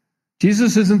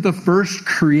 Jesus isn't the first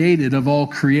created of all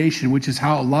creation, which is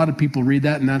how a lot of people read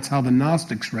that, and that's how the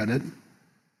Gnostics read it.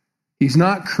 He's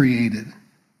not created.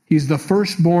 He's the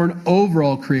firstborn over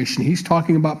all creation. He's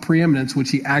talking about preeminence,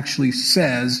 which he actually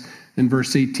says in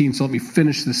verse 18. So let me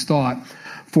finish this thought.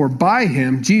 For by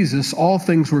him, Jesus, all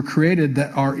things were created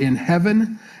that are in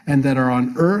heaven and that are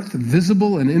on earth,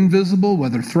 visible and invisible,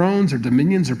 whether thrones or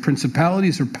dominions or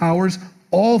principalities or powers.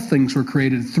 All things were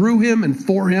created through him and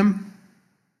for him.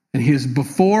 And he is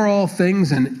before all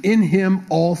things, and in him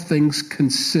all things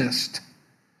consist.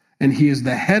 And he is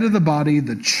the head of the body,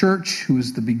 the church, who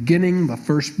is the beginning, the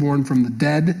firstborn from the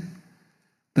dead,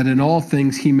 that in all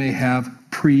things he may have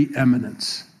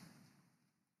preeminence.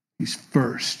 He's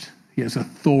first. He has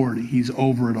authority. He's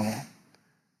over it all.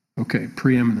 Okay,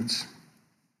 preeminence.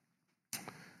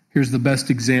 Here's the best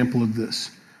example of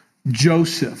this.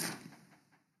 Joseph.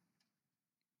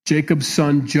 Jacob's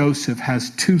son Joseph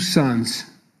has 2 sons.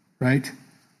 Right?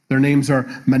 Their names are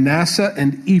Manasseh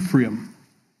and Ephraim.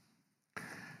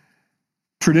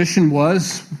 Tradition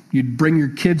was you'd bring your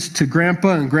kids to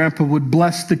grandpa and grandpa would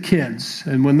bless the kids.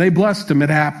 And when they blessed them,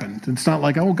 it happened. It's not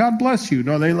like, oh, God bless you.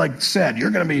 No, they said, you're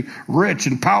going to be rich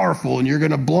and powerful and you're going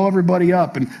to blow everybody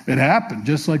up. And it happened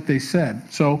just like they said.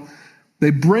 So they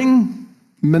bring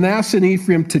Manasseh and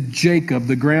Ephraim to Jacob,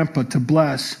 the grandpa, to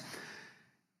bless.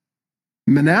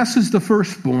 Manasseh's the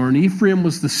firstborn. Ephraim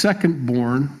was the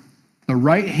secondborn. The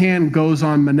right hand goes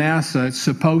on Manasseh. It's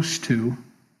supposed to.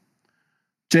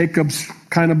 Jacob's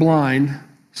kind of blind,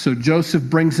 so Joseph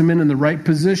brings him in the right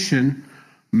position.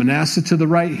 Manasseh to the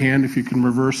right hand, if you can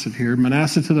reverse it here.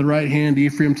 Manasseh to the right hand,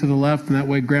 Ephraim to the left, and that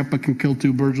way Grandpa can kill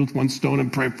two birds with one stone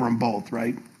and pray for them both,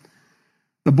 right?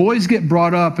 The boys get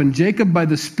brought up, and Jacob by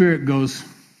the Spirit goes,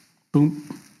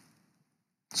 boom,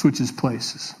 switches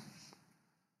places,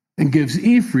 and gives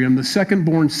Ephraim, the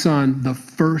second-born son, the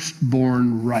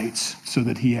firstborn rights so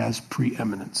that he has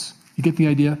preeminence. You get the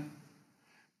idea?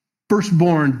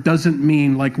 Firstborn doesn't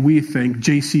mean like we think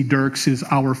J.C. Dirks is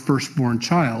our firstborn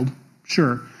child.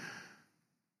 Sure.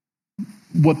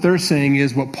 What they're saying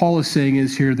is, what Paul is saying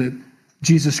is here that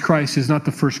Jesus Christ is not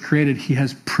the first created. He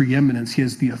has preeminence. He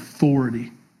has the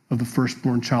authority of the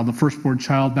firstborn child. The firstborn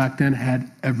child back then had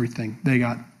everything. They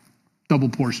got double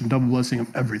portion, double blessing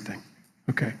of everything.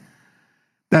 Okay.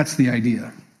 That's the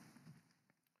idea.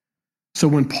 So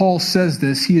when Paul says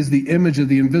this, he is the image of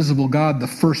the invisible God, the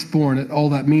firstborn. All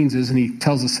that means is, and he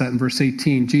tells us that in verse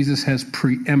 18, Jesus has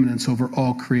preeminence over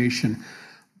all creation.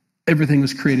 Everything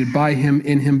was created by him,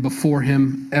 in him, before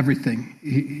him,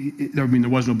 everything. There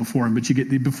was no before him, but you get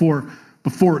the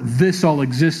before this all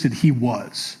existed, he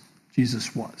was.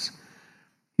 Jesus was.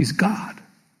 He's God.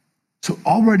 So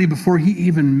already before he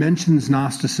even mentions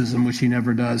Gnosticism, which he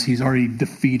never does, he's already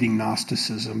defeating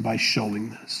Gnosticism by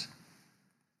showing this.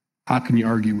 How can you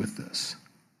argue with this?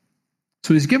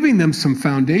 So he's giving them some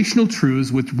foundational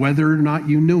truths, which whether or not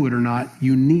you knew it or not,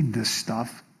 you need this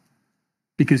stuff.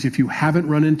 Because if you haven't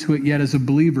run into it yet as a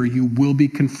believer, you will be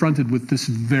confronted with this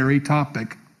very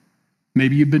topic.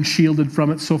 Maybe you've been shielded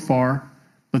from it so far,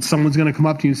 but someone's going to come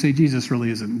up to you and say, Jesus really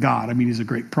isn't God. I mean, he's a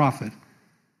great prophet.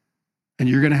 And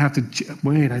you're going to have to,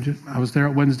 wait, I was there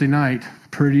at Wednesday night.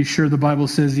 Pretty sure the Bible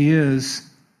says he is.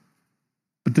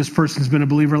 But this person's been a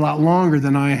believer a lot longer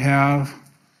than I have.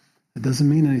 It doesn't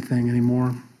mean anything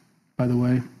anymore, by the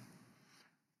way.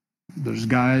 There's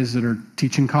guys that are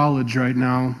teaching college right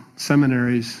now,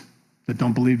 seminaries, that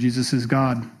don't believe Jesus is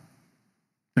God.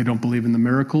 They don't believe in the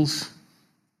miracles.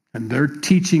 And they're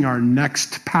teaching our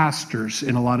next pastors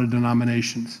in a lot of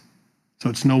denominations. So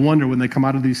it's no wonder when they come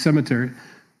out of these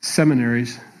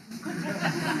seminaries.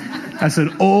 That's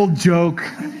an old joke,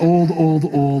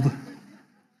 old.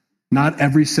 Not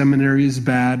every seminary is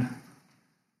bad,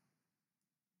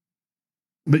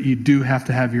 but you do have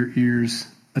to have your ears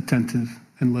attentive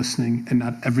and listening, and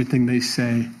not everything they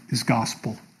say is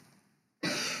gospel.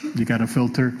 You got to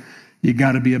filter. You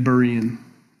got to be a Berean.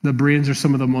 The Bereans are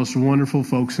some of the most wonderful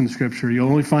folks in Scripture. You'll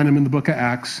only find them in the book of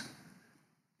Acts.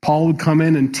 Paul would come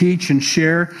in and teach and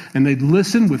share, and they'd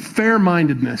listen with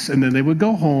fair-mindedness, and then they would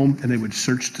go home and they would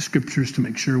search the Scriptures to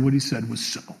make sure what he said was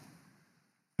so.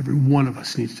 Every one of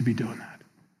us needs to be doing that.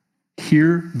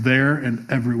 Here, there, and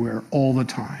everywhere, all the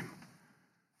time.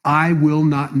 I will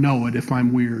not know it if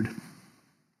I'm weird.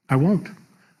 I won't.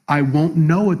 I won't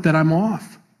know it that I'm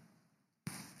off.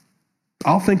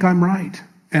 I'll think I'm right,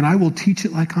 and I will teach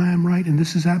it like I am right, and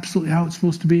this is absolutely how it's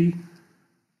supposed to be.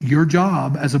 Your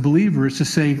job as a believer is to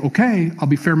say, okay, I'll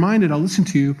be fair-minded, I'll listen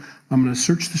to you, I'm going to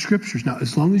search the Scriptures. Now,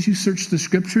 as long as you search the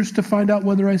Scriptures to find out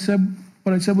whether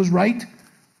what I said was right,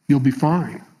 you'll be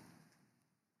fine.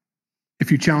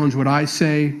 If you challenge what I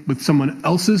say with someone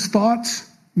else's thoughts,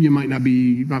 you might not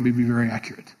be very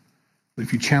accurate. But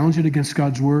if you challenge it against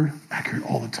God's word, accurate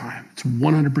all the time. It's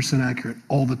 100% accurate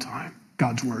all the time.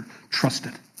 God's word. Trust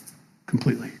it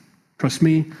completely. Trust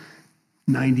me,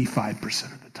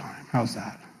 95% of the time. How's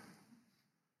that?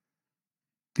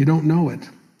 You don't know it.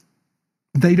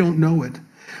 They don't know it.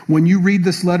 When you read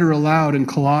this letter aloud in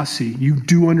Colossae, you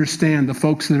do understand the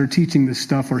folks that are teaching this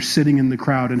stuff are sitting in the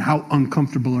crowd, and how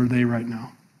uncomfortable are they right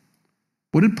now?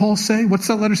 What did Paul say? What's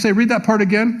that letter say? Read that part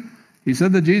again. He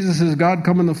said that Jesus is God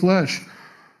come in the flesh.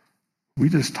 We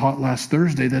just taught last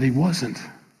Thursday that he wasn't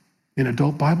in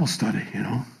adult Bible study,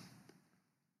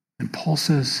 And Paul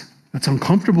says, that's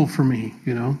uncomfortable for me,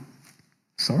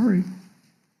 Sorry.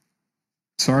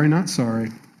 Sorry, not sorry.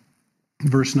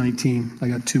 Verse 19. I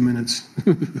got 2 minutes.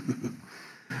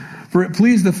 For it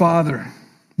pleased the Father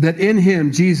that in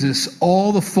him, Jesus,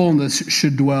 all the fullness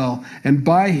should dwell, and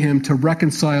by him to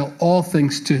reconcile all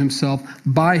things to himself,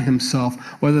 by himself,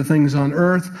 whether things on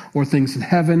earth or things in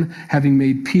heaven, having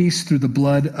made peace through the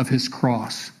blood of his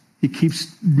cross. He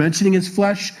keeps mentioning his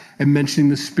flesh and mentioning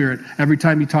the Spirit every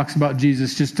time he talks about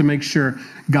Jesus, just to make sure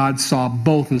God saw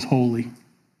both as holy.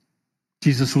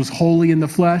 Jesus was holy in the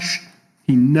flesh.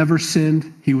 He never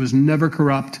sinned. He was never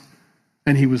corrupt.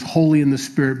 And he was holy in the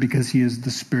Spirit because he is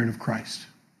the Spirit of Christ.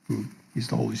 He's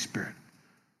the Holy Spirit.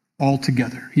 All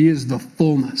together. He is the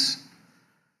fullness.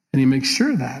 And he makes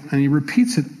sure of that. And he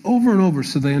repeats it over and over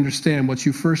so they understand what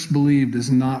you first believed is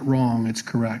not wrong. It's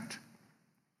correct.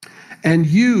 And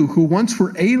you who once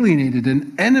were alienated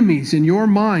and enemies in your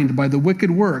mind by the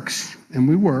wicked works, and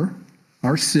we were,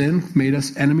 our sin made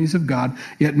us enemies of God,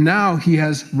 yet now he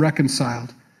has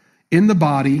reconciled in the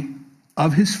body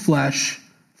of his flesh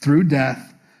through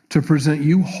death to present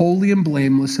you holy and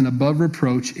blameless and above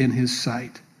reproach in his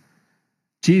sight.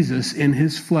 Jesus, in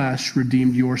his flesh,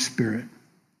 redeemed your spirit.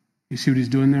 You see what he's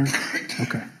doing there?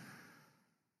 Okay.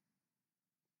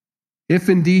 If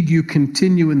indeed you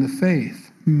continue in the faith,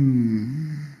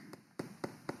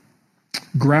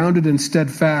 grounded and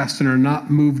steadfast and are not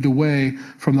moved away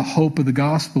from the hope of the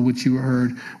gospel which you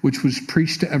heard, which was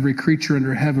preached to every creature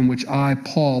under heaven, which I,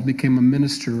 Paul, became a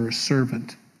minister or a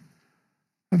servant.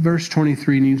 Verse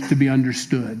 23 needs to be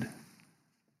understood.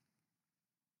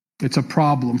 It's a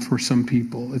problem for some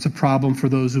people. It's a problem for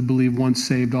those who believe once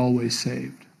saved, always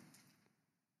saved.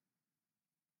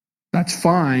 That's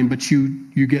fine, but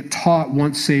you get taught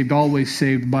once saved, always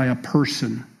saved by a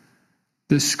person.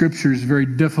 This scripture is very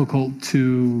difficult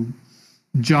to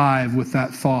jive with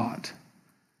that thought.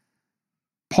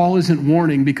 Paul isn't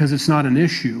warning because it's not an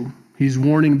issue. He's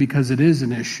warning because it is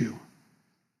an issue.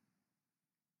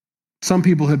 Some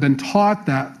people have been taught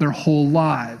that their whole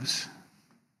lives.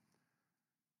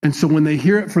 And so when they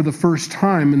hear it for the first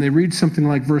time and they read something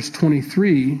like verse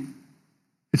 23,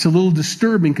 it's a little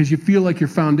disturbing because you feel like your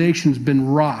foundation's been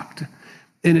rocked.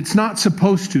 And it's not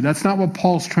supposed to. That's not what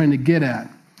Paul's trying to get at.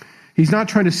 He's not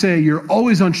trying to say you're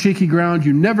always on shaky ground.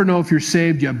 You never know if you're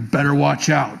saved. You better watch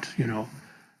out,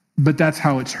 But that's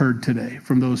how it's heard today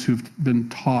from those who've been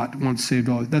taught once saved,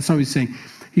 always. That's not what he's saying.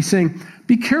 He's saying,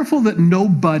 be careful that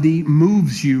nobody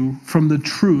moves you from the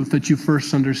truth that you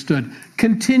first understood.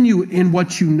 Continue in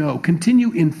what you know.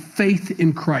 Continue in faith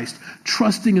in Christ,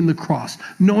 trusting in the cross,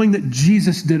 knowing that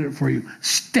Jesus did it for you.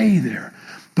 Stay there.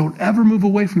 Don't ever move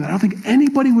away from that. I don't think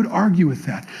anybody would argue with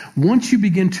that. Once you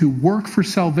begin to work for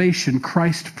salvation,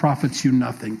 Christ profits you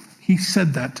nothing. He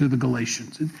said that to the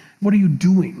Galatians. What are you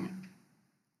doing?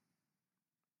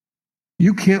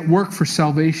 You can't work for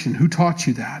salvation. Who taught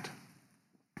you that?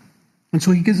 And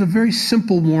so he gives a very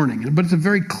simple warning, but it's a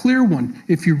very clear one.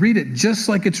 If you read it just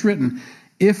like it's written,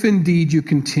 if indeed you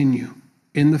continue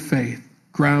in the faith,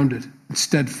 grounded and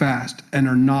steadfast, and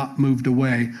are not moved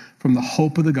away from the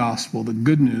hope of the gospel, the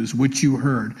good news which you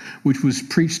heard, which was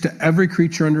preached to every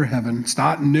creature under heaven. It's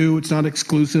not new, it's not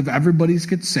exclusive. Everybody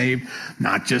gets saved,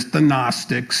 not just the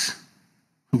Gnostics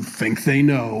who think they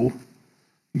know.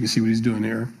 You can see what he's doing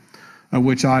here. Of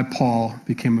which I, Paul,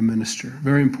 became a minister.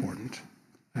 Very important.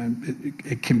 And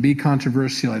it can be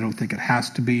controversial. I don't think it has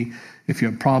to be. If you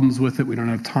have problems with it, we don't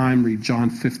have time. Read John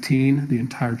 15, the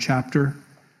entire chapter.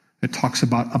 It talks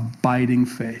about abiding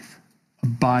faith.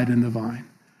 Abide in the vine.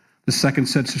 The second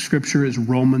set of scripture is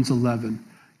Romans 11.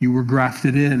 You were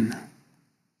grafted in.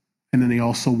 And then he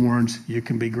also warns you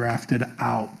can be grafted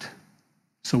out.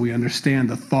 So we understand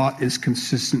the thought is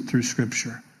consistent through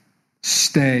scripture.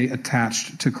 Stay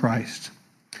attached to Christ.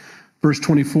 Verse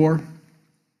 24.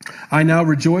 I now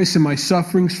rejoice in my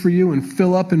sufferings for you and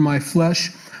fill up in my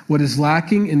flesh what is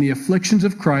lacking in the afflictions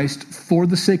of Christ for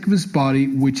the sake of his body,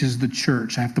 which is the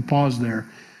church. I have to pause there.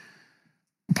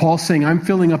 Paul's saying, I'm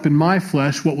filling up in my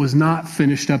flesh what was not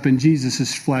finished up in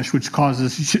Jesus' flesh, which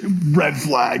causes red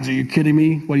flags. Are you kidding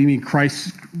me? What do you mean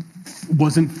Christ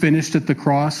wasn't finished at the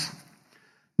cross?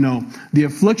 No, the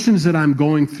afflictions that I'm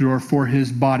going through are for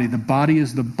his body. The body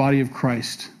is the body of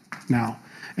Christ now.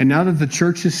 And now that the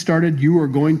church has started, you are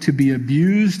going to be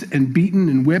abused and beaten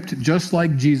and whipped just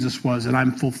like Jesus was. And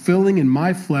I'm fulfilling in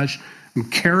my flesh, I'm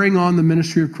carrying on the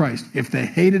ministry of Christ. If they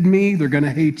hated me, they're going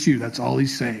to hate you. That's all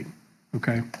he's saying.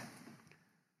 Okay?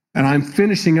 And I'm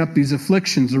finishing up these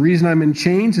afflictions. The reason I'm in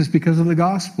chains is because of the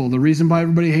gospel. The reason why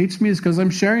everybody hates me is because I'm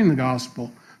sharing the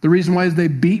gospel. The reason why they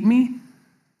beat me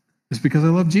is because I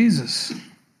love Jesus.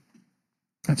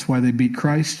 That's why they beat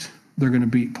Christ. They're going to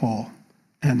beat Paul.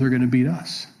 And they're going to beat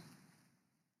us.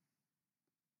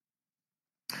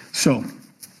 So,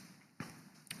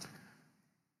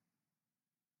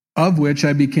 of which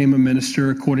I became a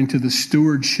minister according to the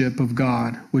stewardship of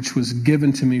God, which was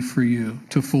given to me for you,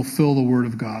 to fulfill the word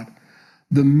of God.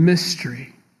 The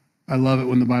mystery. I love it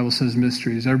when the Bible says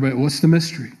mysteries. Everybody, what's the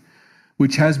mystery?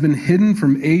 which has been hidden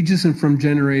from ages and from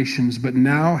generations, but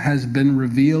now has been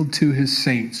revealed to his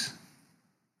saints.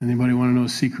 Anybody want to know a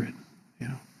secret?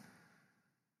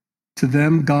 To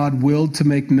them God willed to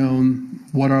make known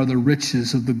what are the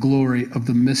riches of the glory of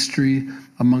the mystery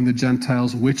among the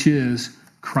Gentiles, which is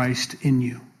Christ in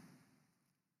you.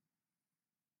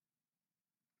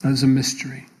 That is a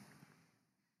mystery.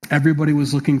 Everybody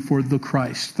was looking for the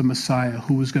Christ, the Messiah,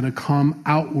 who was going to come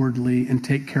outwardly and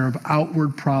take care of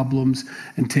outward problems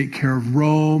and take care of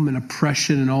Rome and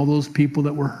oppression and all those people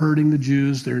that were hurting the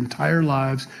Jews their entire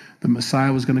lives. The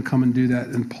Messiah was going to come and do that.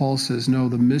 And Paul says, no,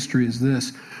 the mystery is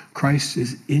this: Christ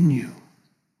is in you.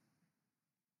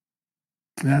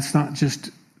 And that's not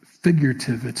just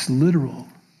figurative, it's literal.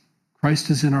 Christ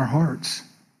is in our hearts.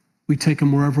 We take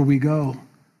him wherever we go.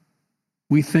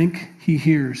 We think he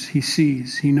hears, he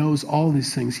sees, he knows all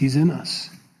these things. He's in us.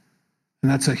 And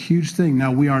that's a huge thing.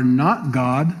 Now, we are not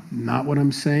God, not what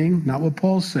I'm saying, not what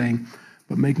Paul's saying,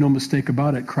 but make no mistake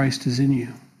about it, Christ is in you.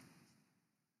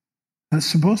 That's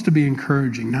supposed to be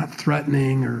encouraging, not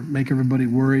threatening or make everybody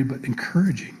worried, but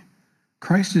encouraging.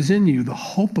 Christ is in you, the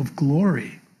hope of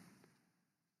glory.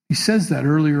 He says that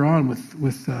earlier on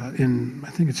in I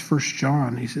think it's 1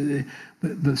 John. He said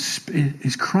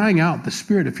he's crying out, the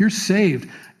Spirit. If you're saved,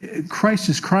 Christ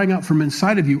is crying out from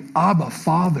inside of you, Abba,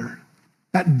 Father.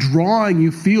 That drawing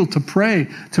you feel to pray,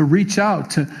 to reach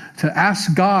out, to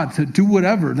ask God, to do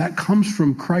whatever, that comes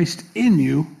from Christ in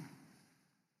you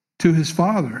to his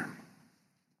Father.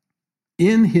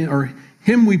 In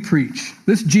him we preach.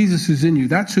 This Jesus who's in you,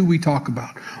 that's who we talk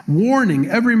about. Warning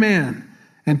every man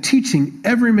and teaching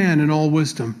every man in all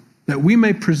wisdom, that we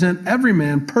may present every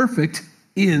man perfect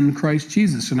in Christ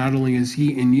Jesus. So not only is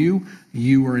he in you,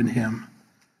 you are in him.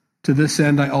 To this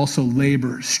end I also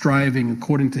labor, striving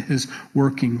according to his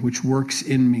working, which works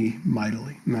in me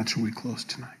mightily. And that's where we close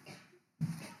tonight.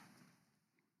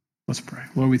 Let's pray.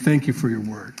 Lord, we thank you for your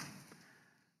word.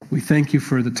 We thank you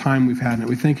for the time we've had in it.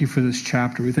 We thank you for this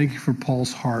chapter. We thank you for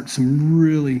Paul's heart. Some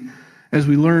really, as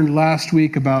we learned last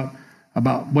week about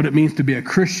what it means to be a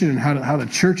Christian and how the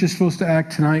church is supposed to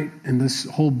act tonight, in this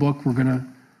whole book, we're gonna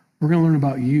learn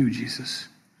about you, Jesus,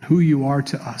 who you are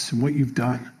to us and what you've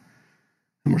done.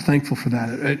 And we're thankful for that.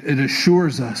 It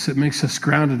assures us. It makes us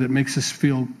grounded. It makes us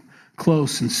feel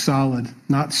close and solid,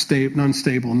 not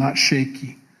unstable, not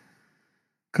shaky,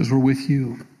 because we're with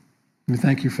you. We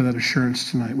thank you for that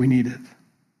assurance tonight. We need it.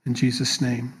 In Jesus'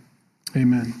 name,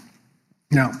 amen.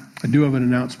 Now, I do have an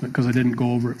announcement because I didn't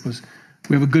go over it.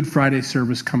 We have a Good Friday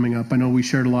service coming up. I know we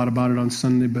shared a lot about it on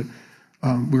Sunday, but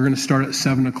we're going to start at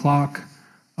 7 o'clock.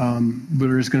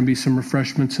 There's going to be some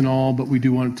refreshments and all, but we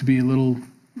do want it to be a little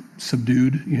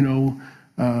subdued,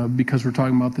 because we're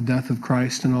talking about the death of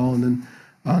Christ and all. And then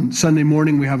on Sunday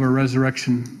morning, we have our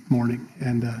resurrection morning,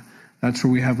 and that's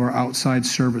where we have our outside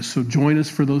service. So join us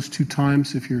for those two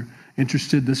times if you're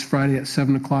interested. This Friday at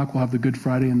 7 o'clock, we'll have the Good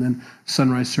Friday, and then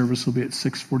sunrise service will be at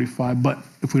 6:45. But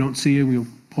if we don't see you, we'll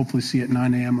hopefully see you at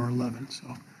 9 a.m. or 11. So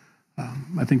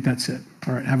I think that's it.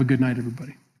 All right, have a good night,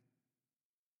 everybody.